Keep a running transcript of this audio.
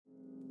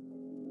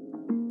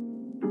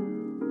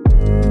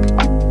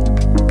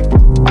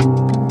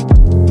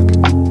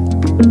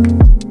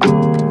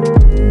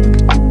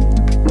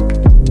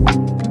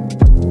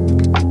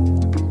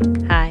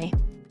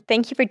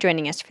Thank you for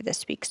joining us for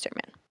this week's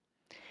sermon.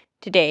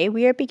 Today,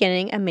 we are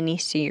beginning a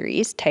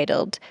mini-series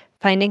titled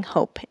Finding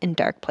Hope in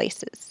Dark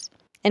Places,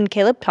 and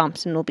Caleb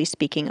Thompson will be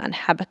speaking on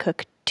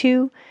Habakkuk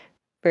 2,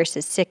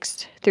 verses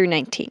 6 through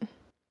 19.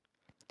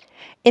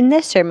 In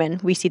this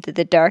sermon, we see that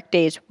the dark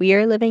days we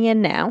are living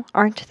in now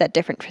aren't that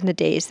different from the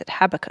days that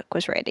Habakkuk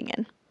was writing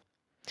in.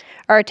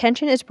 Our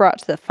attention is brought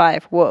to the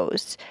 5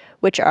 woes,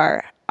 which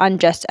are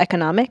unjust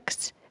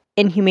economics,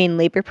 inhumane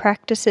labor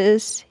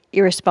practices,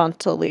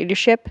 irresponsible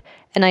leadership,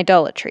 and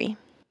idolatry.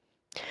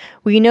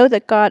 We know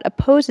that God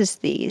opposes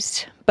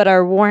these, but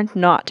are warned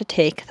not to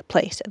take the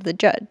place of the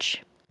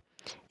judge.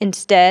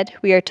 Instead,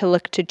 we are to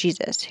look to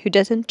Jesus, who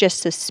doesn't just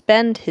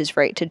suspend his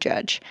right to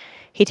judge.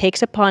 He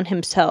takes upon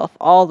himself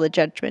all the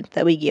judgment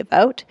that we give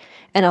out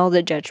and all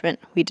the judgment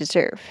we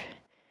deserve.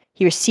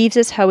 He receives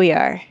us how we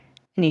are,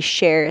 and he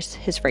shares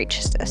his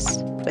righteousness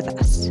with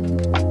us.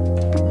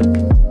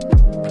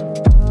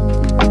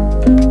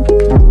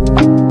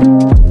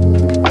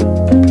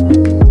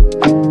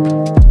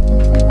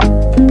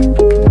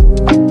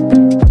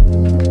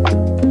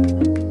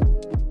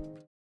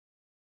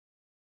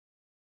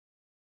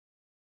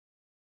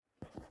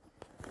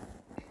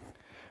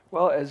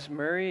 Well, as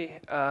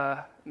Murray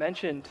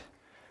mentioned,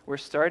 we're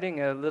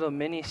starting a little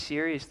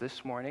mini-series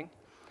this morning.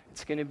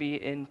 It's going to be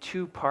in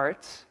 2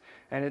 parts,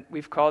 and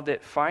we've called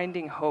it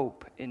Finding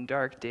Hope in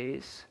Dark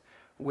Days,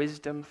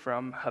 Wisdom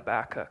from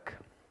Habakkuk.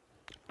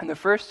 And the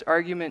first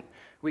argument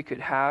we could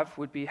have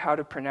would be how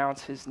to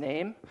pronounce his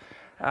name.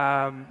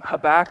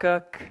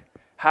 Habakkuk,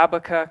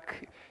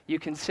 you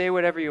can say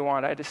whatever you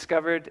want. I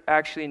discovered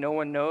actually no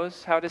one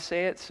knows how to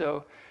say it,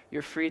 so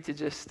you're free to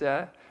just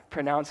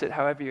pronounce it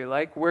however you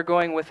like. We're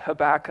going with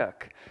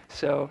Habakkuk,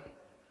 so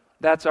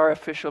that's our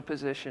official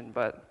position,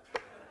 but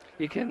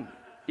you can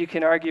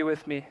argue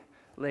with me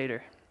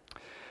later.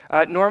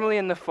 Normally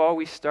in the fall,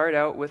 we start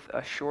out with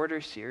a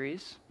shorter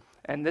series,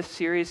 and this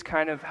series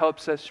kind of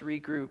helps us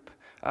regroup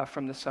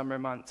from the summer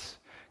months.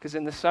 Because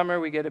in the summer,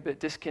 we get a bit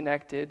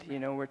disconnected.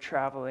 We're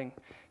traveling,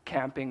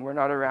 camping, we're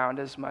not around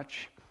as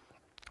much.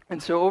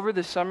 And so over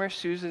the summer,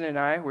 Susan and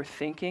I were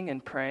thinking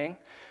and praying,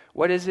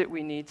 what is it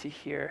we need to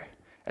hear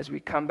as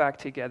we come back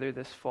together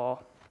this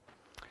fall?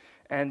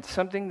 And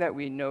something that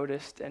we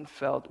noticed and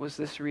felt was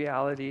this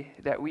reality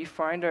that we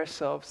find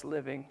ourselves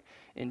living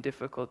in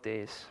difficult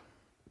days.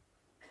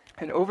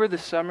 And over the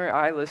summer,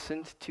 I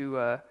listened to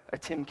a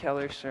Tim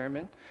Keller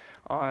sermon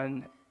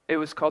it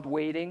was called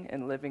Waiting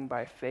and Living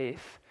by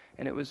Faith,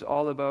 and it was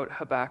all about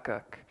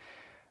Habakkuk.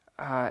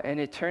 And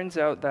it turns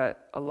out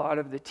that a lot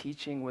of the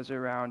teaching was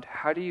around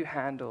how do you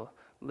handle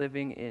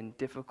living in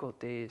difficult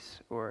days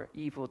or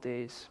evil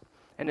days?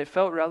 And it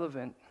felt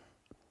relevant.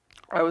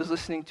 I was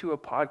listening to a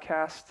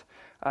podcast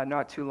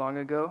not too long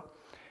ago,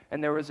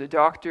 and there was a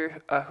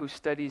doctor who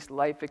studies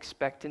life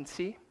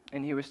expectancy,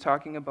 and he was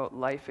talking about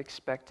life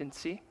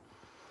expectancy.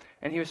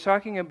 And he was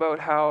talking about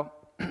how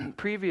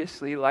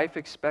previously life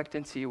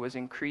expectancy was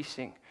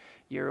increasing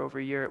year over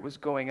year. It was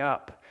going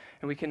up.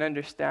 And we can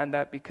understand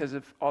that because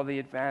of all the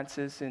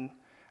advances in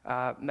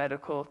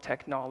medical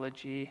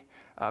technology,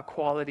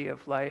 quality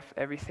of life,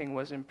 everything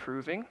was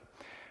improving.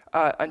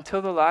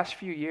 Until the last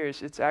few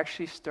years, it's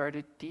actually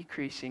started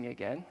decreasing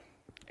again.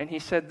 And he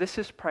said this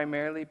is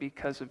primarily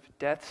because of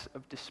deaths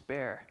of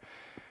despair.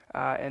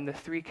 And the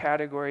 3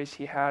 categories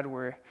he had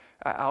were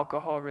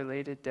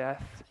alcohol-related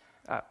death,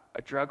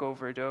 a drug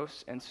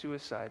overdose, and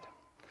suicide.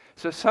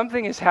 So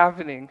something is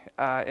happening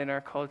in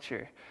our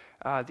culture.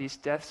 These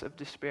deaths of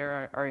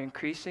despair are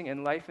increasing,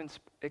 and life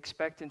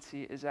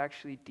expectancy is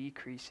actually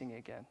decreasing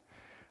again.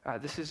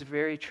 This is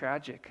very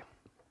tragic.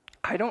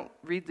 I don't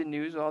read the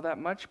news all that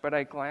much, but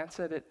I glance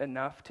at it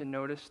enough to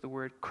notice the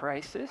word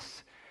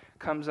crisis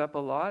comes up a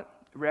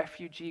lot.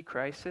 Refugee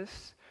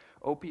crisis,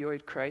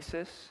 opioid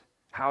crisis,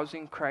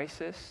 housing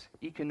crisis,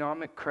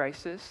 economic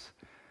crisis.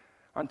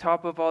 On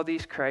top of all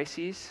these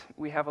crises,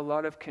 we have a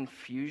lot of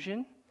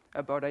confusion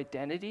about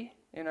identity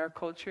in our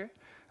culture,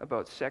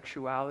 about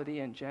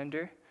sexuality and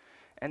gender.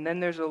 And then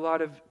there's a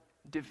lot of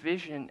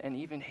division and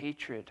even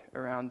hatred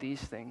around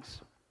these things.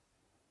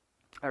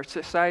 Our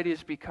society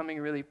is becoming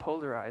really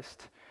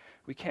polarized.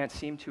 We can't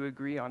seem to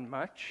agree on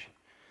much.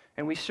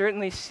 And we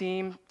certainly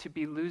seem to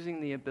be losing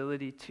the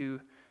ability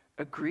to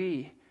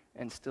agree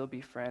and still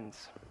be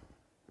friends.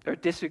 Or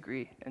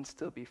disagree and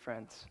still be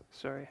friends.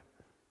 Sorry.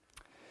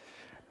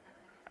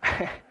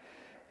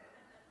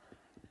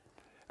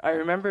 I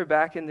remember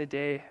back in the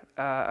day,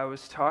 I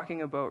was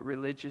talking about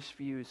religious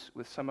views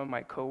with some of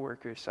my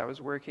coworkers. I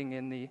was working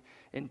in the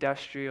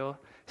industrial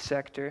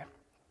sector,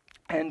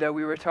 and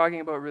we were talking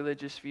about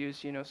religious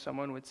views.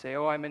 Someone would say,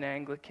 oh, I'm an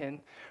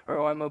Anglican, or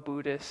oh, I'm a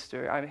Buddhist,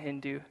 or I'm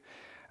Hindu.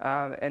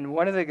 And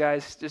one of the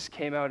guys just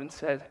came out and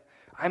said,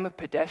 I'm a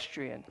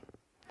pedestrian.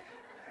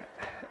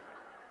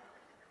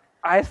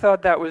 I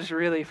thought that was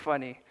really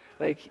funny.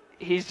 Like,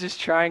 he's just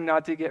trying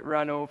not to get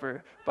run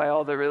over by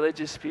all the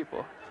religious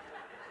people.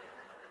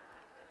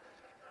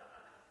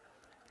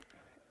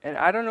 And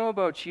I don't know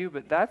about you,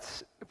 but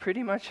that's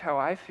pretty much how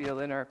I feel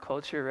in our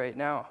culture right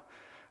now.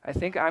 I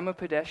think I'm a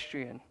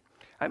pedestrian.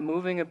 I'm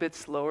moving a bit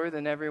slower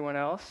than everyone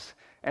else,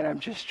 and I'm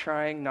just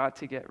trying not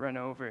to get run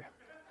over.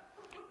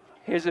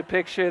 Here's a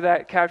picture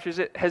that captures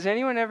it. Has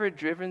anyone ever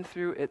driven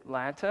through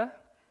Atlanta?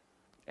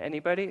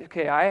 Anybody?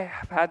 Okay, I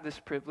have had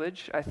this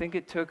privilege. I think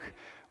it took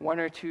 1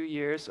 or 2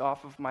 years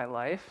off of my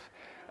life.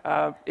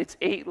 It's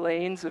 8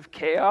 lanes of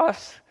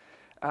chaos.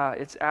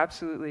 It's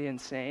absolutely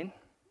insane.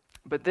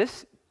 But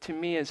this, to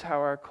me, is how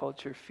our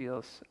culture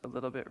feels a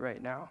little bit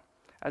right now.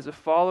 As a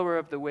follower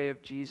of the way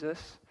of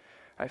Jesus,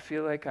 I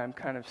feel like I'm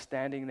kind of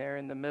standing there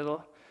in the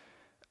middle,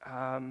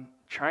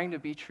 trying to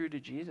be true to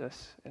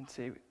Jesus and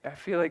say, I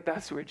feel like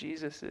that's where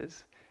Jesus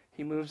is.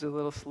 He moves a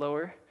little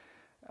slower,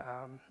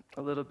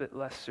 a little bit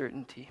less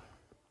certainty.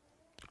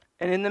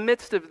 And in the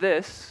midst of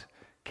this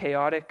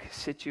chaotic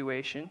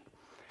situation,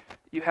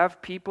 you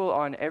have people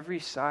on every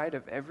side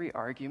of every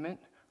argument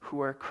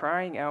who are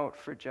crying out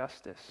for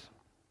justice.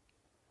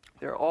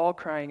 They're all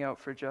crying out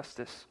for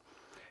justice.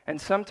 And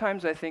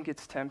sometimes I think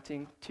it's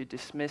tempting to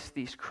dismiss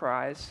these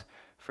cries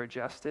for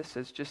justice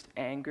as just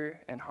anger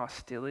and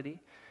hostility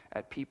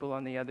at people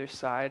on the other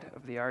side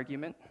of the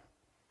argument.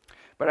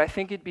 But I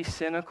think it'd be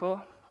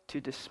cynical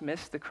to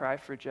dismiss the cry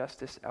for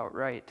justice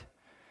outright,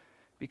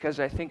 because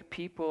I think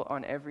people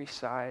on every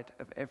side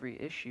of every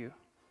issue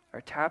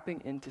are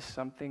tapping into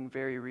something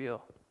very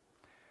real.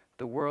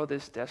 The world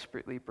is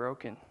desperately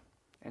broken,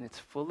 and it's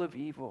full of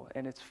evil,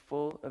 and it's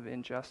full of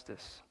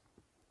injustice.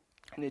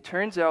 And it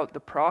turns out the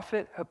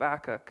prophet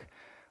Habakkuk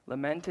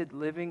lamented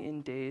living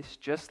in days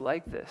just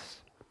like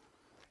this.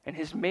 And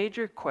his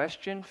major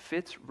question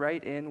fits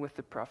right in with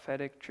the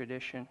prophetic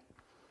tradition.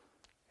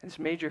 His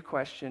major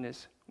question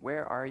is,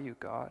 where are you,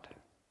 God?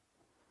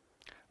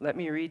 Let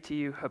me read to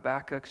you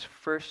Habakkuk's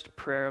first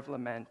prayer of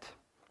lament,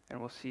 and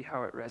we'll see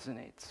how it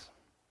resonates.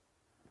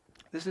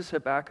 This is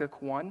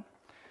Habakkuk 1,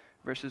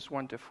 verses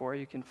 1 to 4.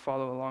 You can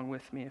follow along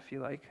with me if you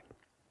like.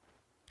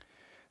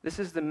 This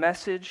is the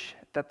message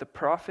that the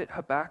prophet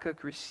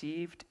Habakkuk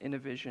received in a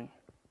vision.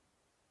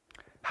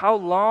 How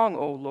long,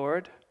 O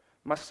Lord,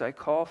 must I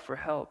call for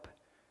help,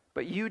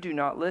 but you do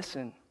not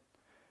listen?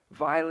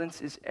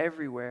 Violence is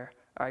everywhere,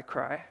 I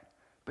cry,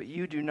 but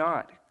you do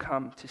not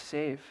come to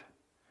save.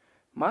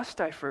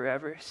 Must I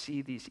forever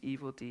see these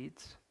evil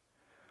deeds?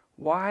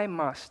 Why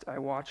must I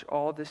watch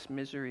all this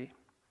misery?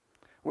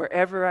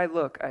 Wherever I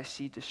look, I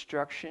see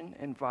destruction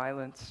and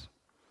violence.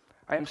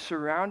 I am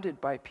surrounded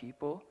by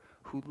people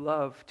who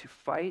love to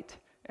fight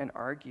and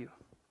argue.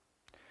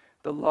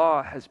 The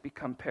law has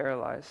become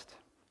paralyzed,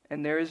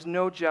 and there is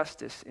no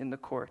justice in the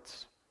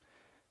courts.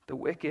 The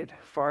wicked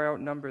far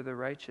outnumber the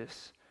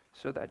righteous,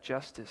 so that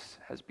justice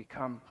has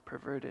become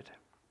perverted.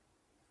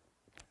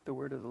 The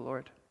word of the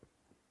Lord.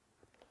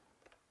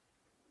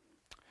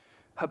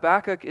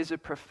 Habakkuk is a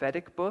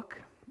prophetic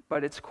book,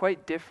 but it's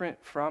quite different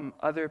from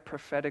other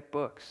prophetic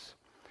books.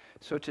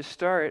 So to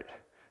start,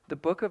 the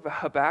book of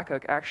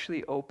Habakkuk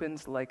actually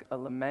opens like a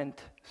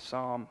lament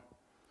psalm.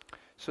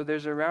 So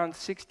there's around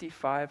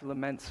 65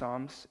 lament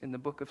psalms in the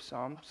book of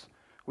Psalms,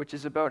 which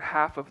is about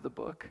half of the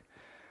book.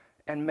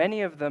 And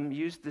many of them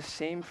use the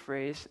same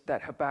phrase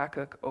that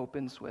Habakkuk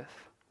opens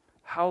with.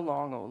 How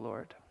long, O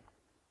Lord?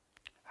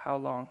 How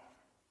long?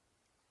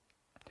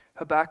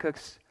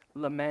 Habakkuk's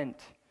lament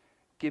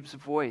gives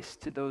voice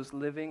to those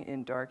living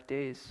in dark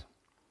days.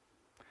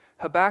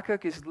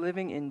 Habakkuk is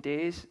living in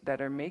days that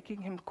are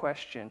making him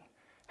question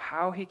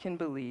how he can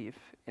believe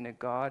in a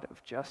God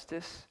of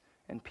justice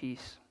and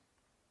peace.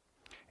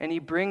 And he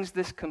brings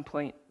this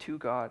complaint to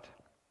God.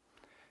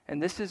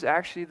 And this is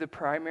actually the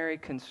primary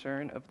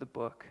concern of the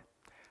book.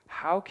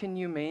 How can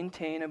you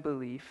maintain a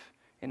belief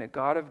in a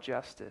God of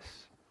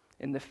justice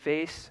in the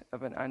face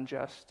of an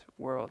unjust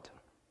world?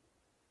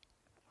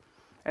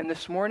 And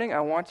this morning,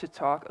 I want to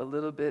talk a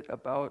little bit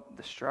about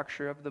the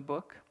structure of the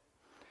book.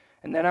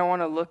 And then I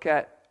want to look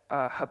at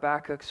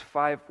Habakkuk's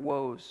 5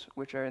 woes,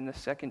 which are in the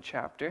 2nd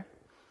chapter.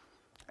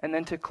 And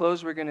then to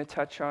close, we're going to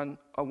touch on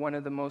one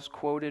of the most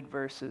quoted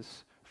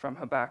verses from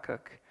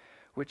Habakkuk,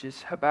 which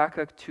is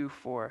Habakkuk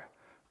 2:4.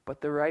 But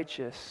the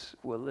righteous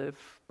will live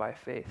by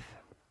faith.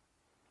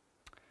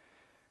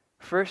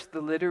 First,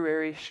 the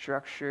literary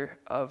structure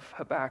of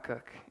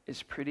Habakkuk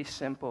is pretty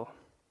simple.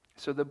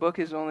 So the book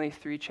is only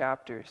 3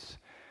 chapters,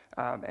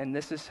 and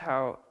this is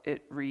how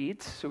it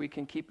reads, so we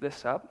can keep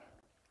this up.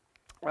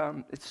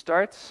 It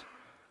starts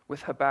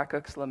with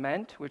Habakkuk's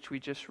lament, which we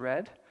just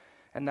read,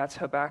 and that's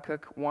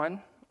Habakkuk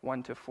 1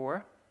 to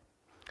 4.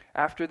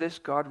 After this,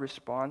 God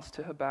responds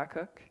to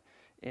Habakkuk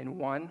in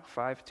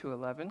 1:5 to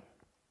 11.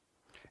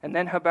 And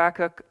then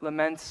Habakkuk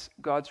laments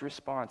God's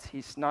response.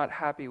 He's not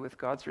happy with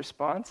God's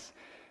response,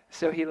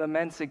 so he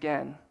laments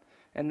again.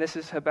 And this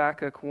is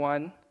Habakkuk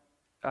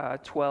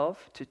 1:12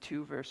 to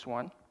 2, verse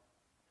 1.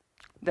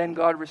 Then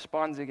God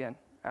responds again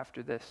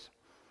after this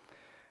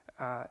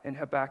in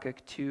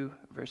Habakkuk 2,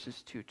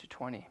 verses 2 to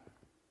 20.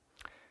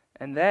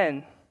 And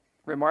then,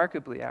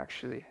 remarkably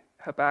actually,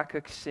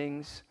 Habakkuk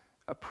sings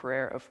a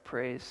prayer of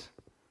praise.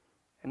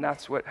 And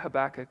that's what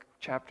Habakkuk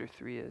chapter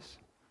 3 is.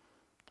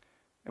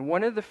 And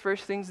one of the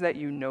first things that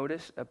you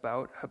notice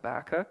about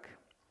Habakkuk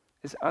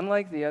is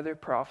unlike the other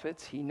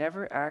prophets, he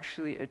never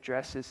actually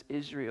addresses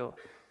Israel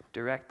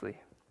directly.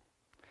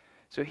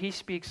 So he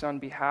speaks on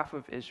behalf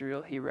of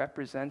Israel. He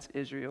represents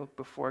Israel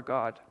before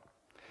God.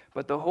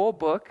 But the whole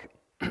book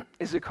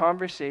is a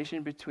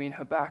conversation between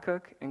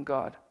Habakkuk and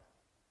God.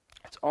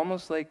 It's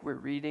almost like we're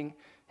reading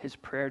his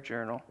prayer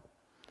journal.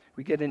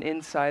 We get an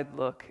inside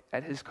look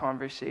at his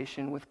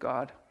conversation with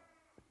God.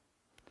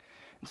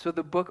 And so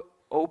the book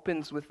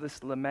opens with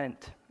this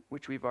lament,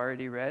 which we've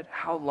already read.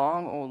 How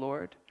long, O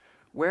Lord?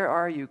 Where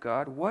are you,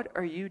 God? What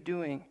are you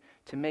doing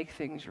to make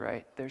things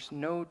right? There's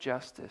no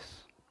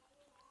justice.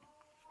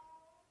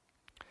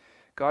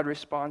 God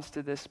responds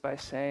to this by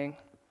saying,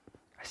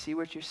 I see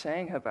what you're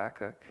saying,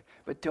 Habakkuk,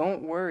 but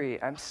don't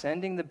worry, I'm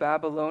sending the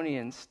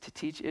Babylonians to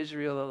teach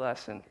Israel a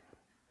lesson.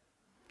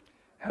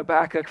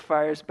 Habakkuk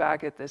fires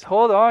back at this.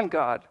 Hold on,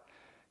 God.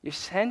 You're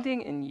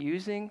sending and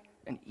using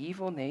an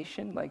evil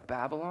nation like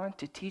Babylon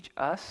to teach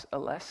us a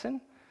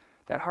lesson?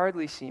 That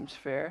hardly seems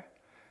fair.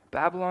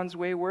 Babylon's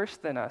way worse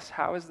than us.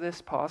 How is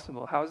this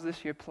possible? How is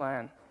this your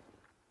plan?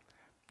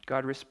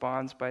 God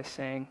responds by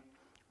saying,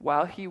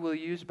 while he will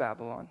use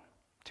Babylon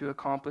to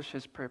accomplish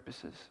his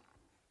purposes,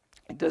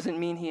 it doesn't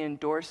mean he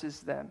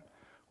endorses them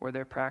or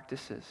their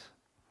practices.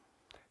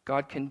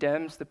 God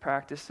condemns the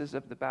practices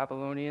of the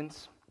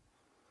Babylonians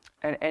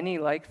and any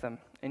like them,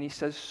 and he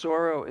says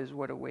sorrow is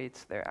what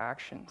awaits their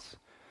actions.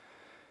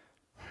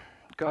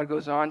 God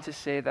goes on to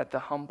say that the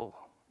humble,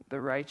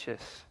 the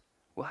righteous,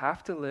 will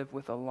have to live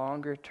with a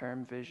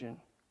longer-term vision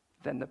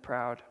than the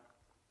proud.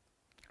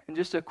 And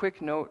just a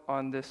quick note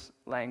on this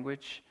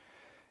language.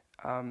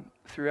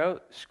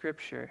 Throughout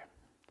Scripture,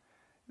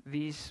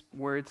 these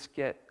words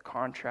get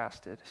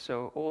contrasted.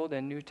 So Old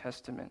and New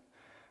Testament,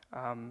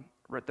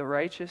 the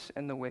righteous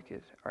and the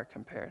wicked are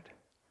compared.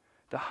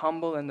 The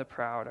humble and the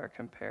proud are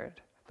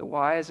compared. The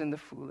wise and the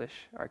foolish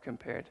are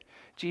compared.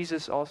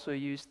 Jesus also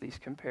used these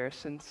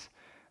comparisons.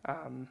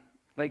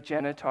 Like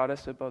Jenna taught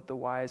us about the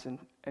wise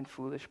and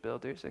foolish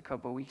builders a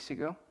couple weeks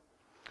ago.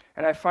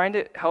 And I find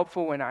it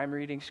helpful when I'm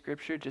reading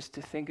Scripture just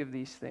to think of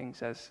these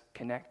things as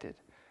connected,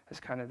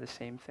 as kind of the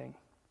same thing.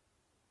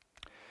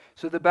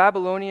 So the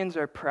Babylonians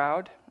are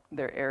proud,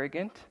 they're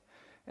arrogant,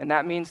 and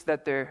that means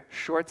that they're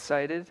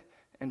short-sighted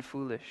and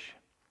foolish.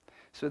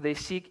 So they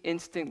seek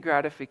instant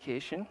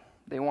gratification.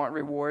 They want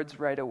rewards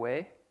right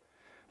away.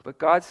 But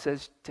God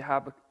says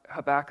to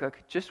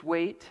Habakkuk, just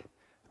wait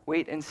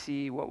and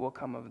see what will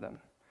come of them,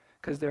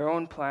 because their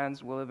own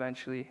plans will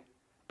eventually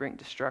bring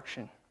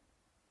destruction.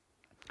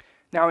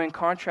 Now, in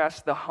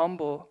contrast, the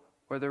humble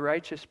or the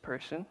righteous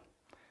person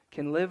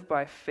can live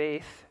by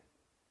faith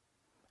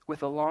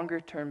with a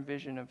longer-term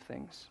vision of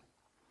things.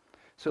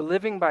 So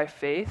living by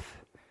faith,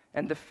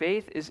 and the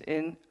faith is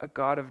in a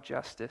God of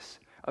justice,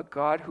 a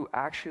God who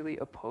actually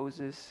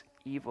opposes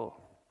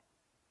evil.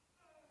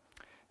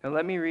 Now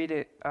let me read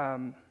it.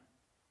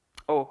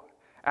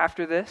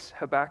 After this,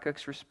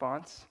 Habakkuk's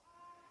response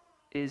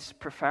is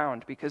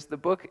profound because the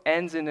book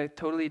ends in a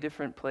totally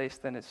different place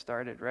than it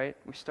started, right?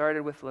 We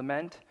started with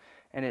lament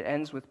and it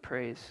ends with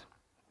praise.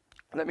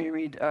 Let me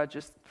read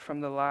just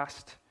from the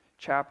last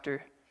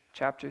chapter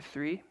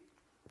 3,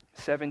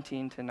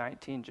 17 to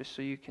 19, just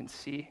so you can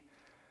see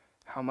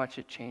how much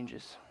it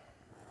changes.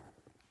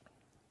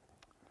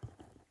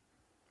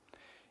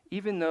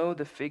 Even though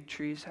the fig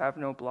trees have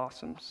no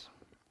blossoms,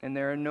 and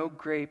there are no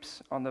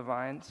grapes on the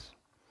vines,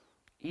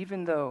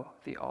 even though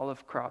the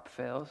olive crop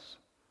fails,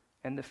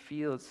 and the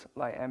fields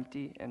lie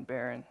empty and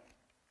barren,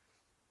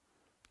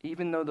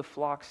 even though the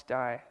flocks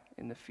die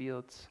in the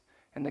fields,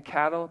 and the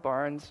cattle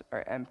barns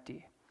are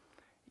empty,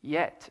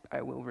 yet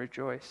I will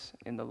rejoice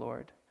in the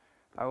Lord.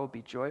 I will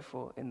be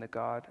joyful in the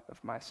God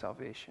of my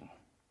salvation.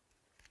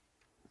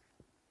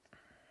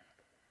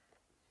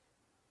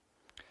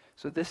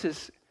 So this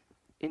is,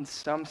 in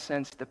some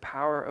sense, the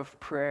power of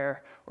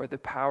prayer or the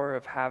power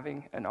of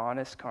having an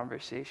honest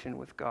conversation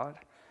with God.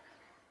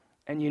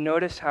 And you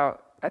notice how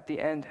at the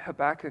end,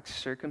 Habakkuk's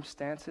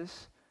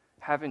circumstances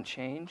haven't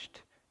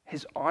changed.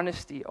 His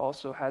honesty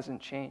also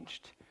hasn't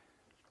changed.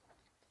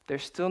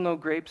 There's still no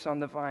grapes on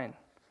the vine.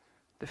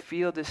 The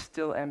field is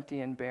still empty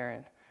and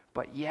barren,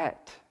 but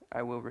yet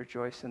I will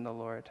rejoice in the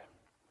Lord.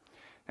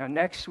 Now,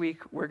 next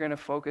week, we're going to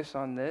focus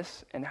on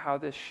this and how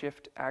this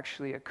shift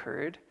actually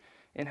occurred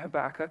in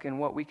Habakkuk and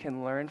what we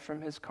can learn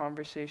from his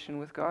conversation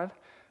with God.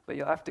 But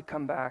you'll have to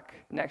come back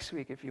next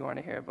week if you want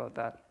to hear about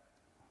that.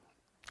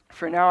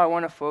 For now, I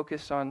want to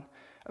focus on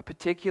a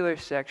particular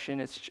section.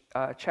 It's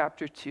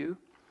chapter 2,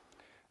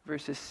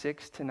 verses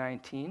 6 to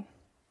 19.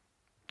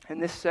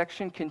 And this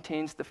section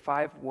contains the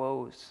 5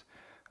 woes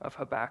of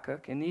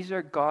Habakkuk. And these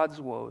are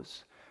God's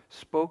woes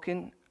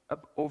spoken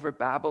over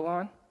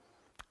Babylon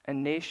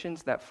and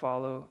nations that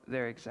follow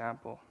their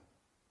example.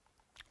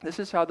 This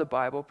is how the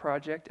Bible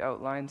Project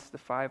outlines the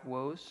 5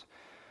 woes.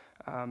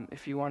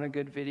 If you want a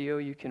good video,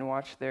 you can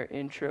watch their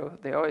intro.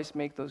 They always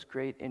make those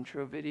great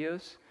intro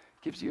videos.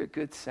 Gives you a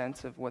good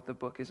sense of what the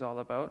book is all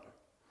about.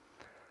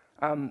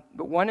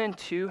 But 1 and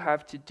 2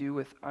 have to do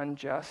with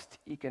unjust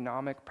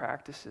economic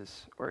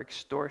practices or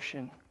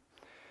extortion.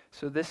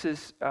 So this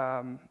is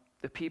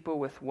The people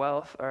with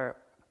wealth are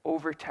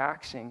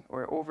overtaxing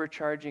or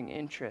overcharging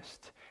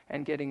interest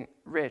and getting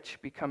rich,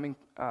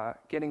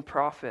 getting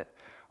profit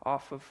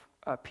off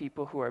of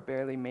people who are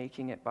barely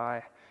making it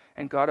by.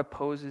 And God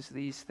opposes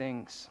these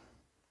things.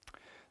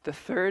 The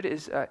third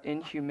is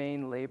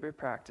inhumane labor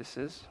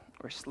practices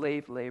or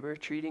slave labor,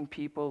 treating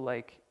people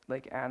like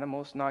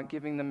animals, not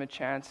giving them a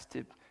chance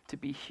to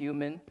be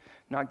human,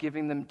 not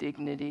giving them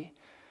dignity.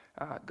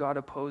 God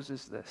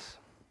opposes this.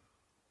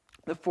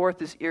 The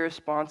fourth is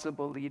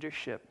irresponsible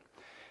leadership.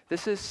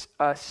 This is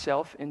a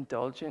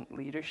self-indulgent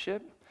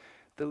leadership.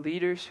 The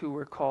leaders who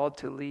were called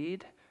to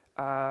lead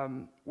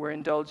were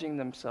indulging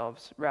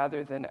themselves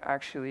rather than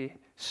actually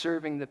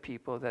serving the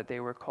people that they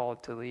were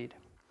called to lead.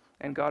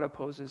 And God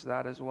opposes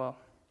that as well.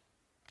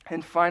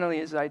 And finally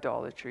is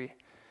idolatry.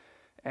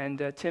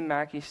 And Tim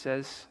Mackey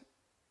says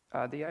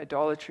the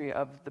idolatry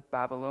of the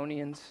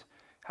Babylonians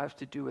has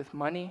to do with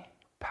money,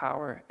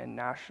 power, and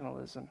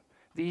nationalism.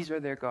 These are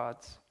their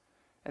gods.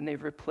 And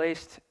they've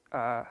replaced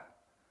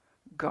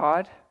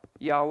God,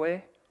 Yahweh,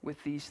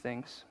 with these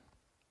things.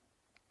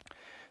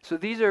 So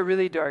these are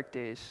really dark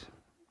days,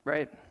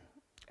 right?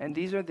 And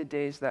these are the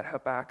days that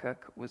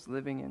Habakkuk was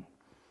living in.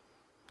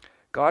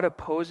 God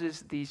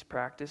opposes these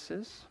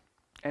practices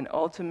and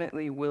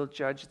ultimately will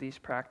judge these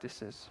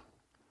practices.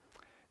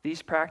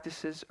 These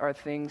practices are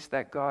things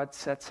that God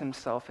sets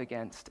himself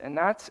against. And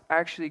that's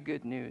actually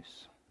good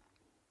news.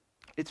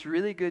 It's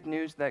really good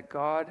news that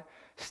God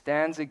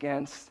stands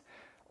against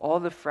all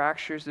the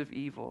fractures of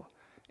evil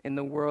in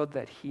the world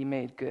that he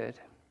made good.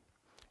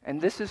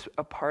 And this is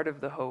a part of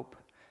the hope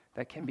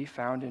that can be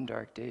found in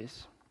dark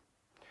days.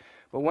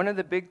 But one of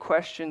the big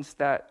questions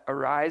that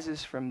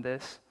arises from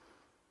this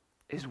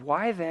is,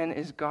 why then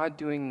is God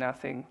doing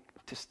nothing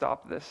to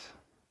stop this?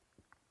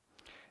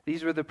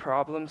 These were the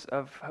problems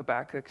of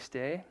Habakkuk's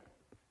day,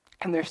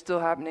 and they're still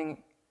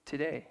happening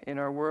today in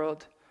our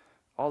world.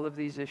 All of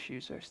these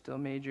issues are still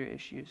major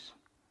issues.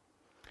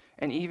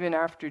 And even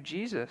after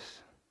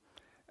Jesus,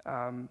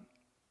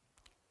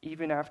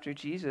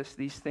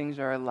 these things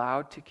are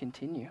allowed to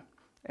continue.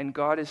 And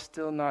God is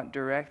still not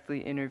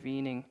directly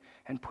intervening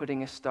and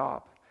putting a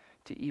stop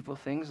to evil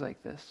things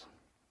like this.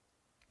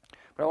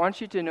 But I want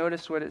you to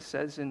notice what it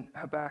says in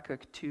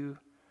Habakkuk 2,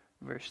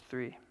 verse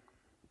 3.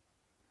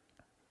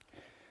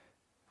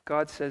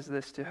 God says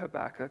this to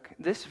Habakkuk: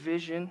 "This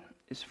vision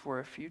is for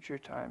a future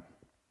time.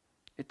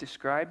 It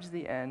describes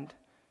the end,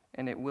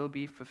 and it will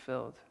be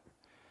fulfilled.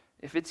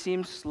 If it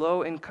seems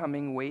slow in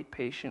coming, wait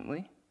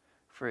patiently,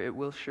 for it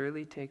will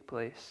surely take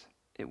place.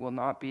 It will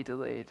not be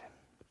delayed."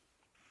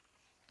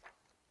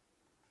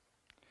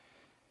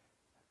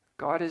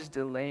 God is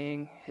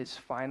delaying his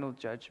final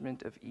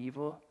judgment of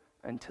evil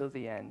until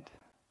the end,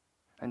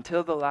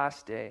 until the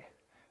last day,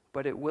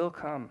 but it will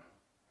come.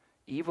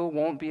 Evil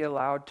won't be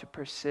allowed to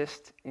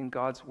persist in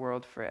God's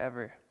world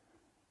forever.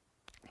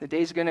 The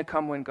day's going to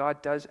come when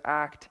God does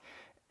act,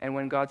 and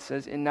when God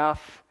says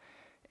enough,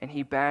 and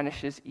he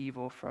banishes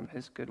evil from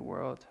his good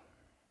world.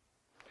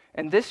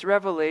 And this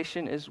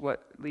revelation is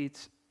what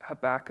leads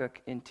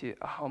Habakkuk into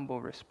a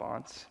humble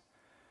response,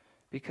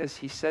 because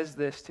he says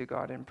this to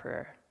God in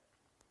prayer: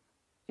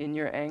 "In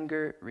your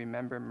anger,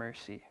 remember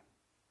mercy."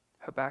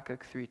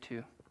 Habakkuk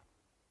 3:2.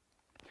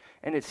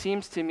 And it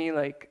seems to me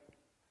like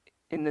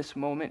in this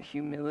moment,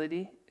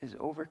 humility is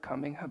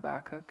overcoming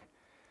Habakkuk.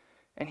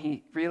 And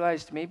he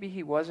realized maybe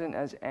he wasn't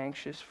as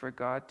anxious for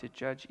God to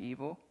judge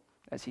evil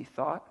as he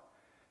thought,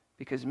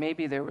 because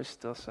maybe there was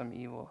still some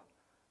evil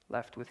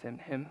left within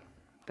him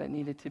that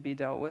needed to be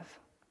dealt with.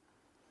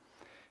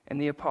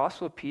 And the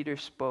Apostle Peter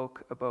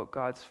spoke about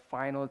God's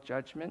final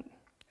judgment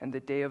and the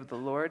day of the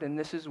Lord, and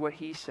this is what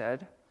he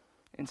said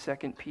in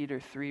 2 Peter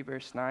 3,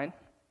 verse 9.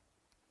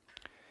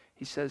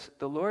 He says,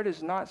 "The Lord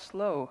is not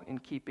slow in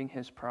keeping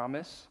his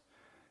promise,"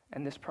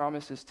 and this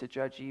promise is to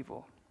judge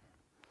evil,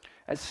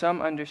 "as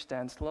some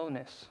understand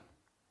slowness.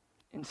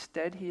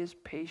 Instead, he is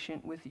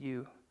patient with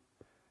you,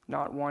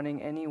 not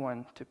wanting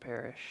anyone to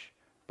perish,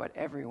 but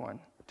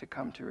everyone to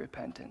come to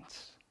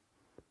repentance."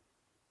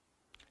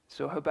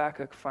 So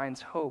Habakkuk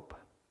finds hope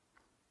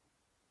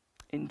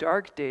in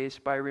dark days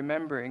by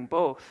remembering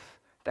both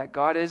that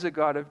God is a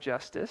God of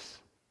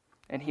justice,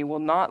 and he will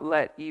not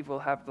let evil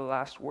have the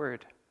last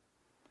word.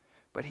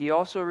 But he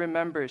also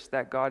remembers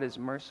that God is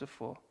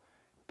merciful,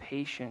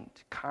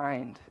 patient,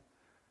 kind,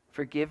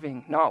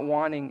 forgiving, not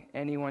wanting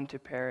anyone to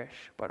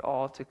perish, but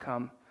all to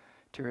come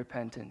to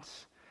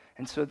repentance.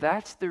 And so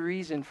that's the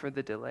reason for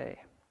the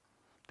delay.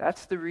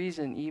 That's the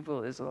reason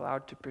evil is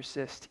allowed to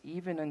persist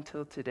even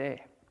until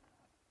today.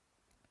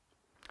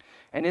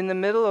 And in the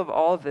middle of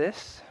all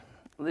this,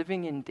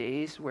 living in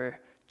days where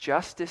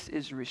justice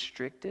is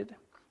restricted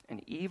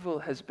and evil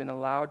has been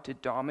allowed to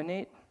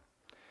dominate,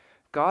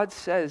 God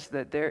says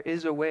that there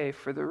is a way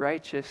for the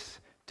righteous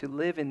to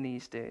live in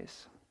these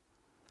days,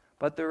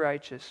 but the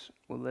righteous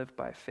will live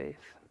by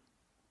faith.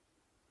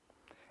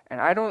 And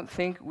I don't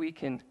think we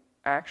can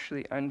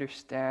actually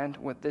understand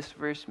what this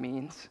verse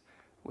means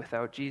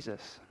without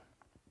Jesus,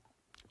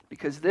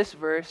 because this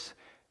verse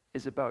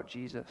is about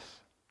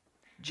Jesus.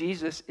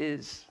 Jesus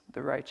is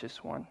the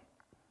righteous one.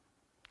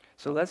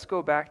 So let's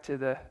go back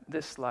to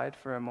this slide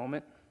for a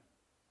moment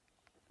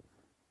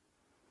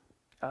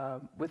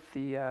with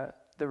the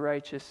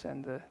righteous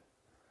and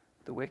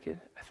the wicked.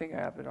 I think I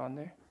have it on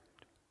there.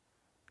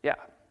 Yeah.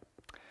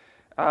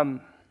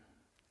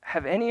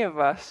 Have any of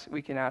us,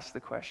 we can ask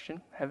the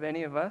question, have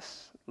any of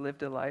us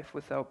lived a life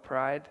without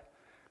pride,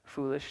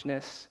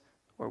 foolishness,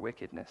 or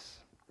wickedness?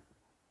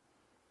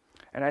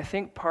 And I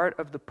think part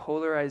of the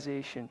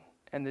polarization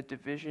and the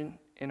division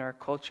in our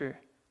culture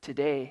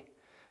today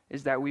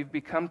is that we've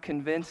become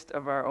convinced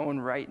of our own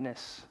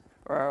rightness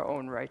or our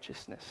own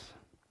righteousness.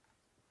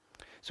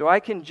 So I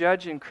can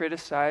judge and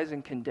criticize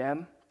and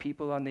condemn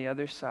people on the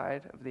other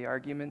side of the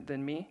argument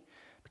than me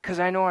because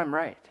I know I'm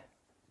right.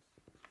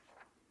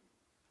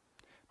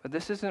 But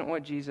this isn't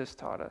what Jesus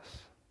taught us.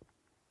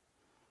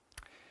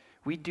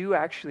 We do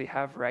actually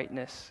have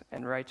rightness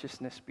and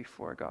righteousness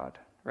before God,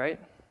 right?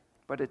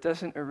 But it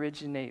doesn't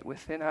originate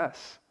within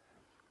us.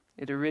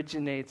 It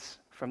originates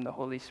from the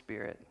Holy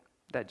Spirit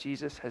that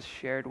Jesus has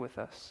shared with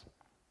us.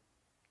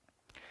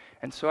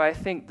 And so I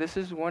think this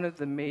is one of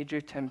the major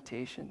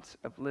temptations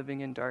of living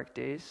in dark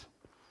days.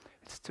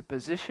 It's to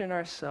position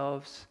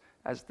ourselves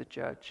as the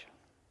judge.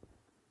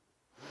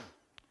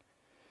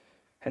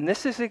 And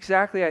this is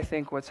exactly, I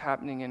think, what's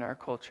happening in our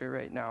culture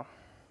right now.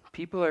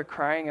 People are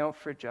crying out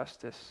for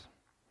justice,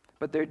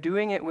 but they're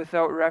doing it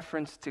without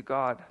reference to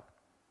God.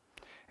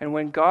 And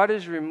when God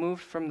is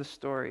removed from the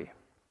story,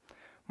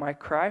 my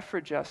cry for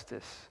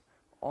justice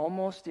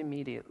almost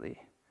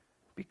immediately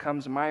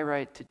becomes my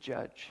right to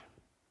judge.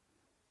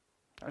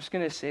 I'm just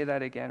going to say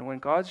that again. When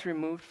God's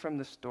removed from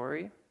the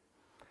story,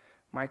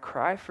 my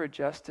cry for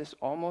justice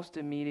almost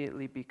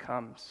immediately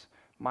becomes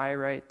my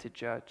right to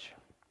judge.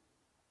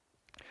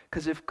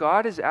 Because if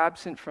God is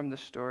absent from the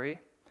story,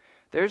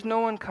 there's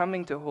no one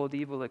coming to hold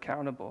evil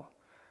accountable.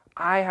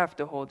 I have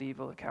to hold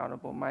evil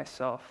accountable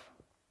myself.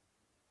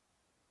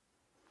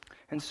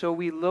 And so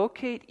we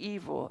locate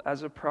evil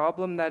as a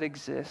problem that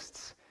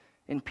exists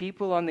in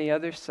people on the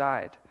other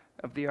side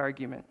of the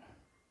argument.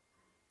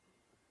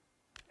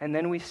 And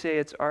then we say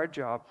it's our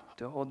job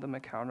to hold them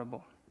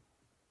accountable.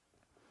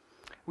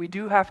 We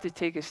do have to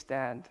take a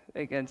stand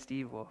against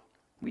evil.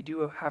 We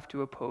do have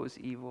to oppose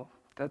evil.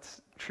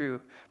 That's true.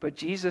 But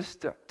Jesus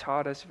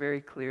taught us very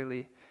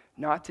clearly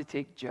not to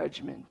take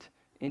judgment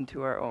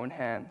into our own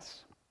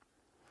hands.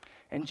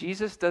 And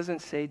Jesus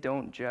doesn't say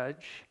don't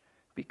judge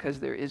because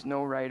there is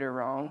no right or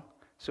wrong,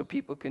 so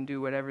people can do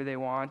whatever they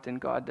want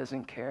and God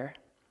doesn't care.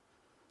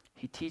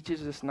 He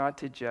teaches us not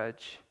to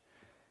judge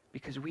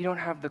because we don't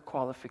have the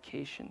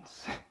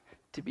qualifications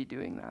to be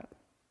doing that.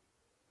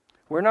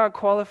 We're not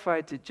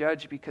qualified to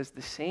judge because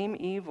the same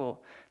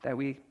evil that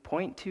we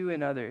point to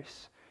in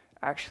others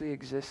actually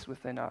exists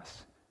within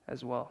us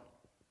as well.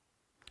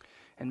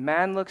 And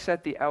man looks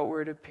at the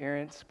outward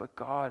appearance, but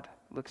God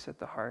looks at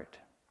the heart.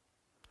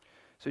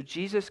 So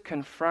Jesus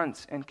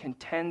confronts and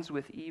contends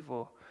with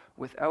evil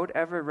without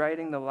ever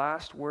writing the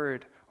last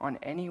word on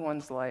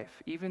anyone's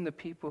life, even the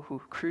people who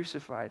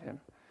crucified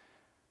him.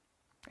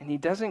 And he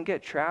doesn't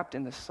get trapped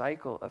in the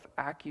cycle of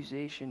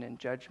accusation and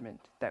judgment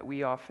that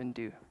we often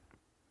do.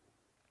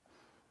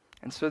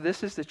 And so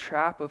this is the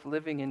trap of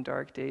living in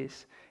dark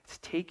days. It's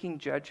taking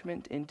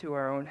judgment into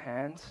our own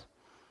hands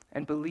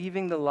and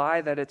believing the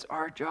lie that it's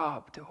our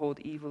job to hold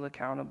evil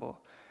accountable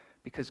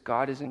because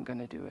God isn't going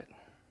to do it.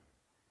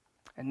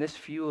 And this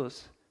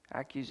fuels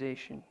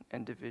accusation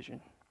and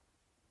division.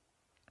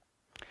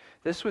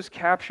 This was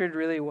captured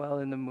really well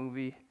in the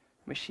movie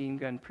Machine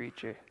Gun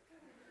Preacher.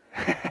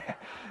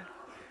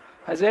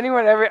 Has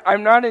anyone ever,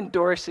 I'm not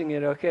endorsing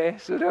it, okay?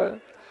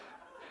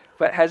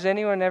 But has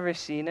anyone ever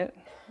seen it?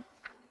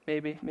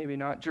 Maybe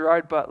not.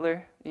 Gerard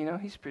Butler,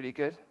 he's pretty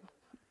good.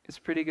 It's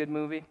a pretty good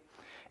movie.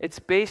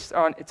 It's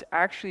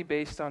actually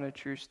based on a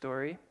true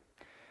story.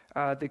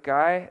 The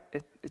guy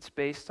it's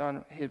based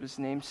on, his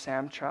name's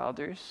Sam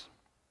Childers.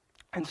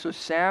 And so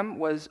Sam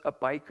was a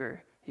biker.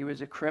 He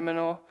was a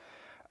criminal,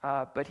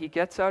 but he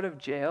gets out of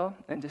jail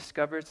and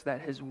discovers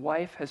that his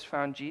wife has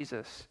found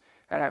Jesus.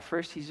 And at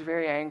first he's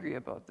very angry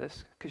about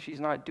this because she's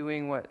not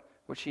doing what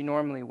she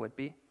normally would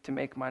be to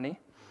make money.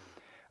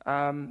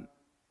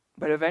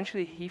 But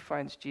eventually he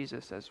finds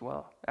Jesus as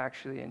well,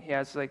 actually, and he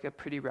has like a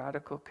pretty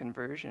radical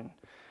conversion.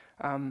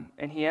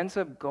 And he ends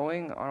up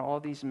going on all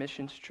these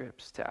missions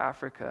trips to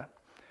Africa,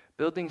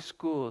 building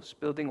schools,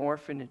 building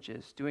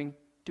orphanages, doing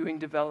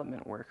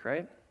development work,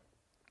 right?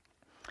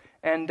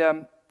 And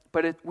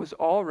but it was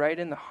all right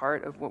in the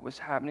heart of what was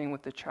happening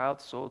with the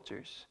child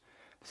soldiers.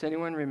 Does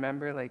anyone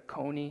remember like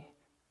Coney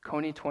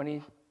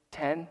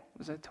 2010?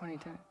 Was that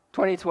 2010?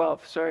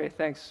 2012, sorry,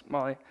 thanks,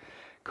 Molly.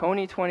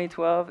 Coney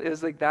 2012, it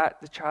was like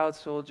that, the child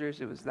soldiers,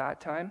 it was that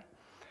time.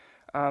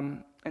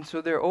 And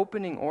so they're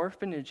opening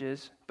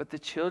orphanages, but the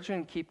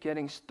children keep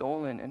getting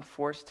stolen and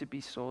forced to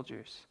be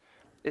soldiers.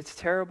 It's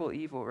terrible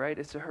evil, right?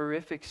 It's a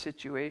horrific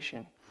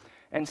situation.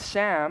 And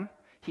Sam,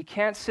 he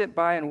can't sit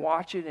by and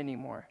watch it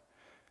anymore.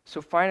 So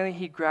finally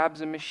he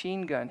grabs a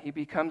machine gun. He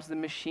becomes the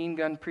machine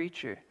gun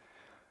preacher,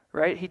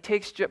 right?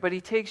 But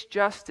he takes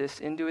justice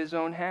into his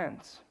own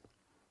hands,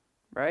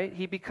 right?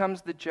 He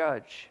becomes the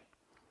judge.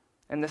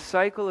 And the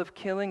cycle of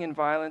killing and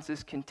violence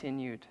is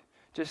continued,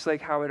 just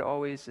like how it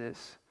always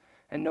is.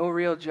 And no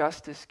real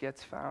justice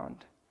gets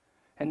found.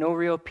 And no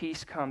real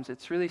peace comes.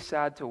 It's really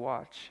sad to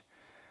watch.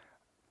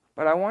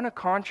 But I want to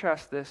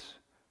contrast this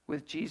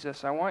with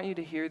Jesus. I want you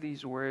to hear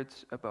these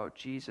words about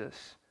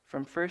Jesus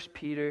from 1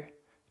 Peter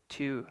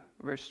 2,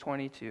 verse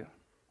 22. You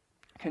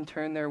can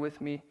turn there with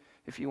me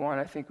if you want.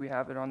 I think we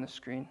have it on the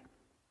screen.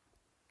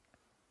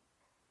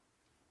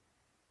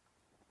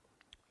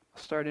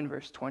 I'll start in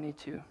verse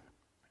 22.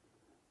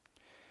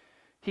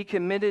 He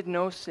committed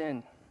no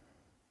sin,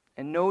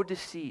 and no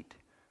deceit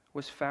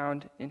was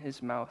found in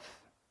his mouth.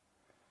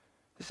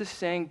 This is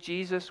saying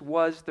Jesus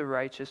was the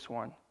righteous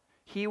one.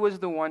 He was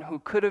the one who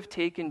could have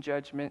taken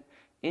judgment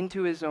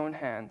into his own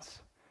hands.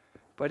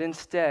 But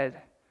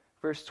instead,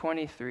 verse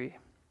 23,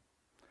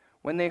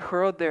 when they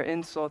hurled their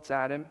insults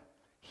at him,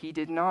 he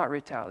did not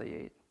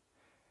retaliate.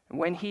 And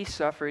when he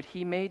suffered,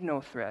 he made no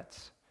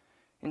threats.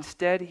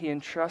 Instead, he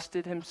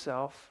entrusted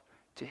himself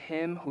to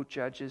him who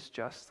judges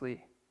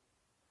justly.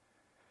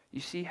 You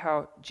see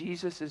how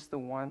Jesus is the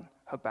one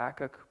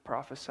Habakkuk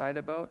prophesied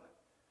about?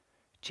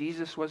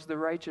 Jesus was the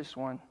righteous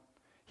one.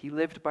 He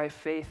lived by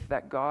faith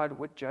that God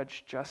would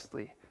judge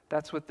justly.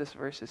 That's what this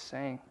verse is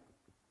saying.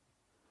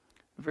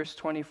 Verse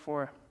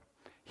 24,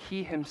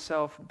 he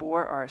himself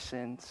bore our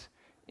sins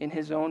in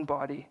his own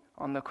body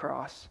on the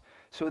cross,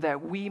 so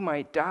that we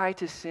might die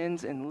to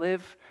sins and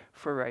live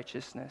for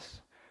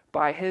righteousness.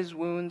 By his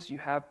wounds you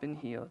have been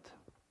healed.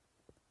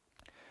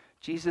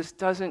 Jesus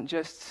doesn't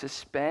just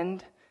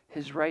suspend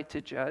his right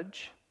to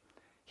judge.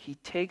 He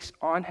takes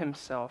on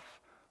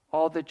himself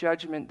all the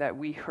judgment that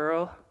we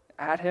hurl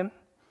at him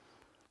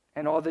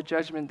and all the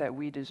judgment that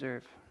we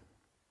deserve.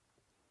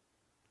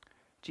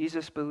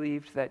 Jesus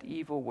believed that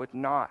evil would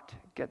not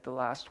get the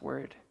last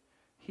word.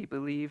 He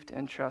believed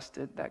and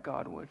trusted that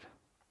God would.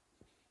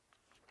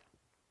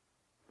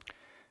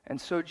 And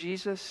so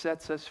Jesus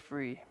sets us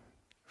free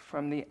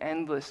from the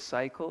endless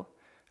cycle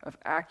of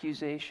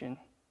accusation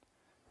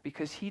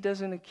because he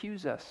doesn't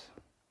accuse us.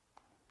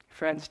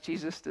 Friends,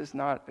 Jesus does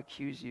not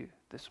accuse you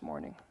this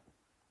morning.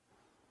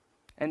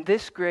 And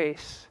this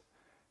grace,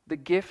 the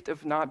gift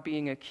of not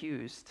being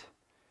accused,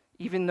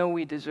 even though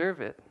we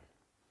deserve it,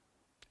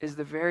 is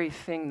the very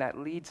thing that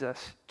leads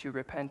us to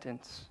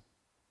repentance.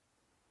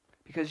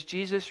 Because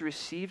Jesus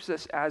receives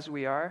us as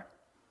we are,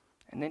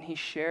 and then he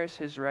shares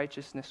his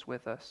righteousness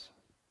with us.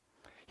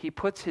 He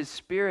puts his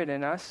Spirit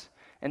in us,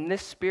 and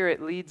this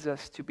Spirit leads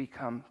us to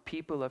become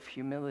people of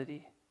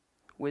humility,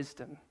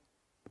 wisdom,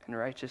 and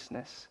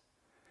righteousness.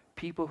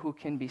 People who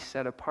can be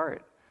set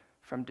apart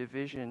from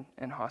division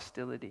and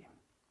hostility.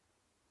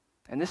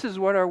 And this is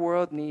what our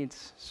world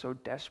needs so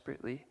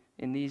desperately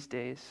in these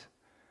days.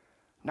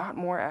 Not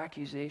more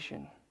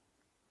accusation,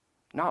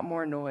 not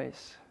more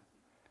noise,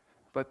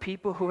 but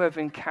people who have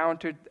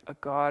encountered a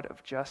God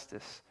of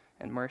justice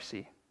and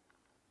mercy.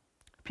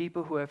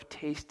 People who have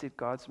tasted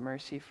God's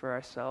mercy for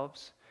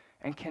ourselves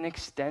and can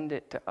extend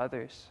it to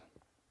others,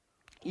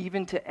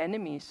 even to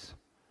enemies,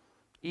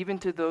 even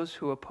to those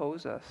who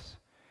oppose us,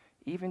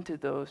 even to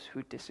those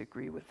who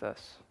disagree with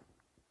us.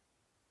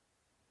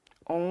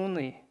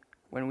 Only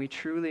when we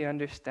truly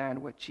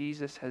understand what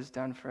Jesus has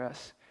done for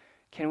us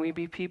can we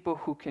be people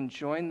who can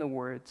join the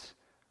words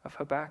of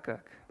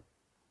Habakkuk.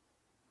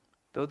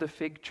 Though the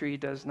fig tree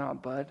does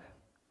not bud,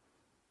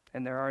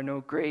 and there are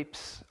no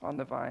grapes on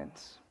the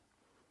vines,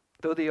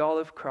 though the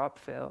olive crop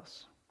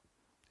fails,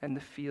 and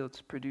the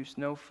fields produce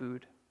no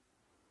food,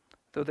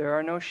 though there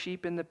are no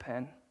sheep in the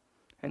pen,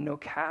 and no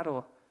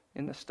cattle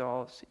in the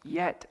stalls,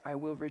 yet I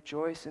will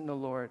rejoice in the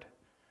Lord.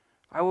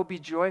 I will be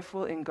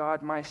joyful in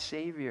God my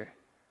Savior.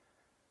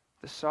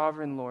 The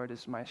sovereign Lord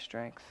is my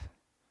strength.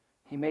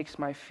 He makes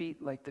my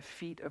feet like the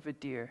feet of a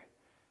deer.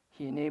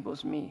 He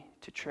enables me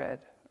to tread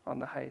on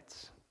the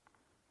heights,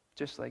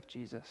 just like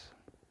Jesus.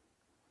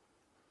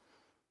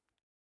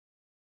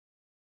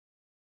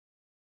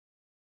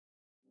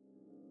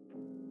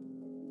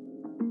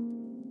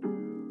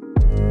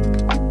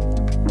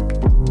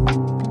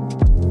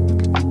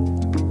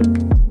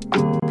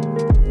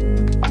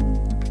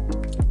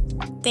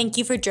 Thank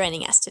you for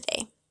joining us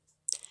today.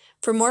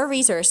 For more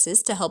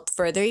resources to help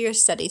further your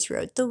study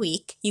throughout the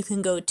week, you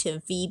can go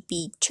to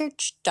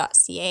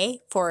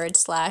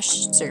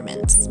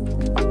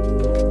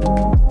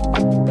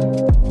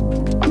vbchurch.ca/sermons.